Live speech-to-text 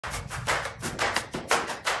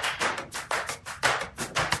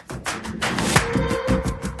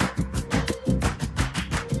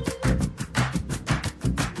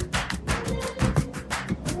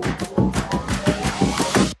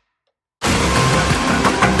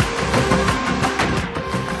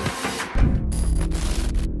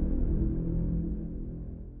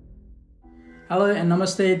Hello and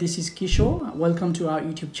namaste, this is Kishor. Welcome to our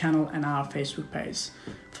YouTube channel and our Facebook page.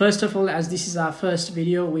 First of all, as this is our first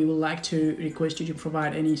video, we would like to request you to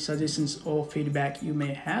provide any suggestions or feedback you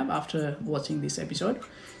may have after watching this episode.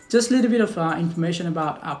 Just a little bit of information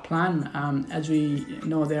about our plan. As we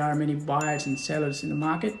know, there are many buyers and sellers in the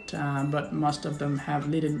market, but most of them have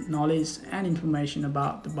little knowledge and information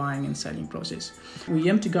about the buying and selling process. We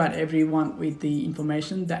aim to guide everyone with the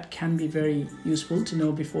information that can be very useful to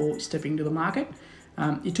know before stepping to the market.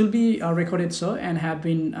 It will be recorded so and have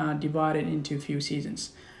been divided into a few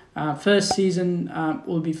seasons. First season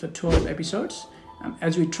will be for 12 episodes.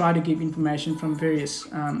 As we try to give information from various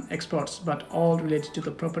experts, but all related to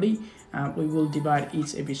the property, we will divide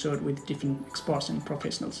each episode with different experts and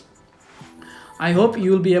professionals. I hope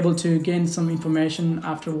you will be able to gain some information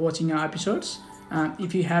after watching our episodes.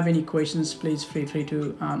 If you have any questions, please feel free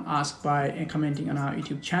to ask by commenting on our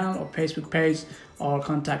YouTube channel or Facebook page, or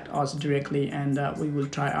contact us directly, and we will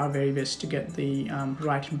try our very best to get the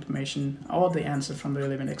right information or the answer from the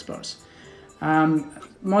relevant experts.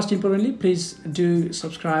 Most importantly, please do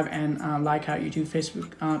subscribe and like our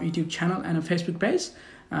YouTube channel and a Facebook page.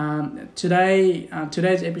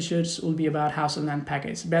 Today's episodes will be about house and land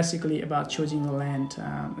package, basically about choosing the land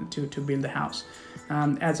to build the house.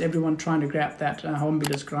 As everyone trying to grab that home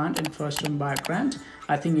builders grant and first home buyer grant,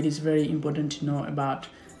 I think it is very important to know about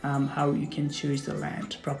how you can choose the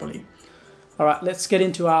land properly. All right, let's get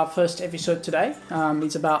into our first episode today.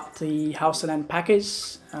 It's about the house and land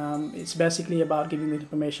package. It's basically about giving the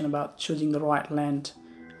information about choosing the right land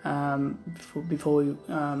before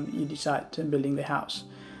you decide to building the house.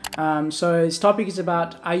 So this topic is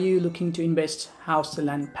about, are you looking to invest house and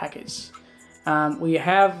land package? We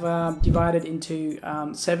have divided into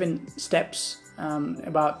 7 steps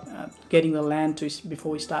about getting the land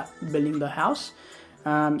before we start building the house.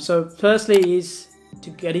 So firstly is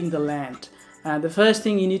to getting the land. The first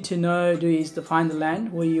thing you need to do is to find the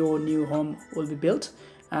land where your new home will be built.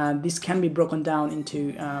 This can be broken down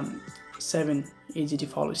into 7 easy to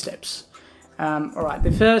follow steps. Alright,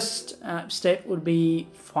 the first step would be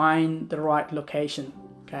find the right location.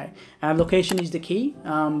 Okay, location is the key.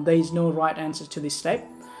 There is no right answer to this step.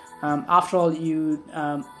 After all, you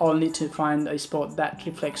all need to find a spot that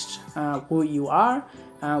reflects who you are,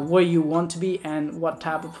 where you want to be, and what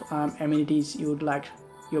type of amenities you would like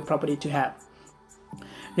your property to have.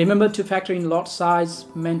 Remember to factor in lot size,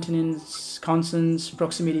 maintenance concerns,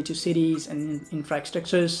 proximity to cities and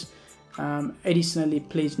infrastructures. Additionally,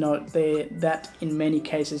 please note that in many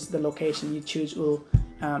cases the location you choose will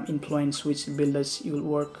influence which builders you will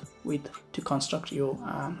work with to construct your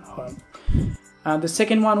home. The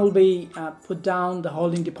second one will be put down the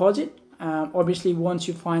holding deposit. Obviously, once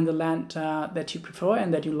you find the land that you prefer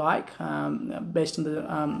and that you like, based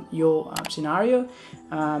on your scenario,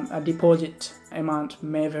 a deposit amount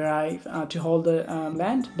may vary to hold the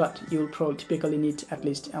land, but you'll probably typically need at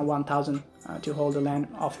least 1,000 to hold the land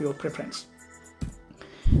of your preference.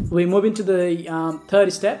 We move into the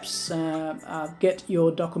third steps. Get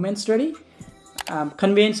your documents ready.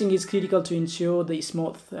 Conveyancing is critical to ensure the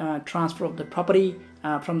smooth transfer of the property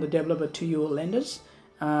from the developer to your lenders.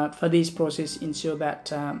 For this process, ensure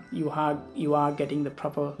that you are getting the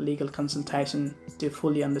proper legal consultation to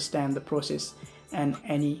fully understand the process and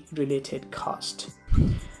any related cost.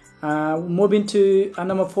 Move into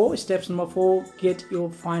number 4. Steps number 4: get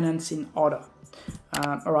your finance in order.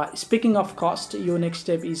 Alright, speaking of cost, your next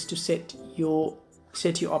step is to set you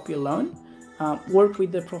up your loan. Work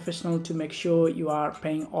with the professional to make sure you are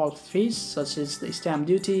paying all fees, such as the stamp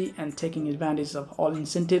duty, and taking advantage of all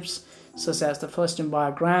incentives, such as the first home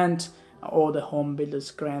buyer grant or the home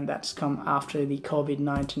builders grant that's come after the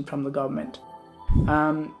COVID-19 from the government.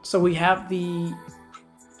 So we have the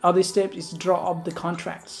other step is draw up the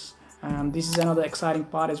contracts. This is another exciting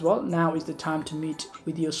part as well. Now is the time to meet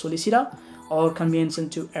with your solicitor or conveyancer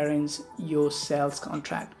to arrange your sales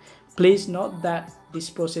contract. Please note that this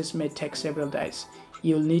process may take several days.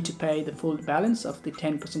 You'll need to pay the full balance of the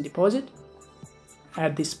 10% deposit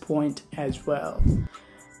at this point as well.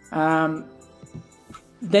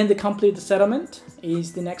 Then the complete the settlement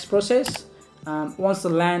is the next process. Once the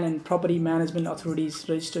Land and Property Management Authorities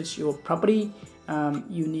registers your property,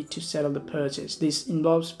 you need to settle the purchase. This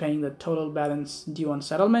involves paying the total balance due on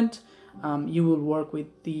settlement. You will work with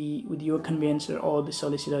your conveyancer or the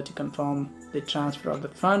solicitor to confirm the transfer of the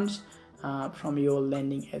funds from your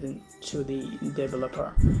lending agent to the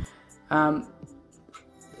developer.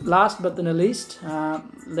 Last but not least,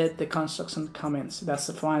 let the construction commence. That's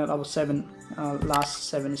the final of last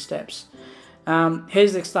 7 steps.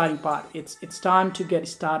 Here's the exciting part. It's time to get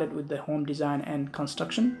started with the home design and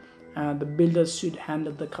construction. The builders should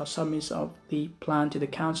handle the submission of the plan to the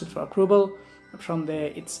council for approval. From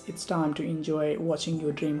there, it's time to enjoy watching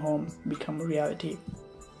your dream home become a reality.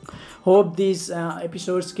 Hope these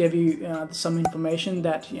episodes gave you some information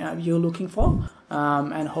that you're looking for,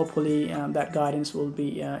 and hopefully that guidance will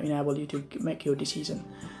be enable you to make your decision.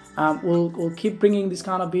 We'll keep bringing this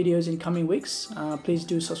kind of videos in coming weeks. Please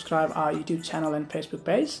do subscribe our YouTube channel and Facebook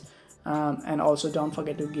page, and also don't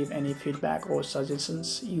forget to give any feedback or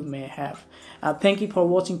suggestions you may have. Thank you for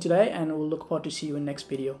watching today, and we'll look forward to see you in next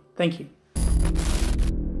video. Thank you.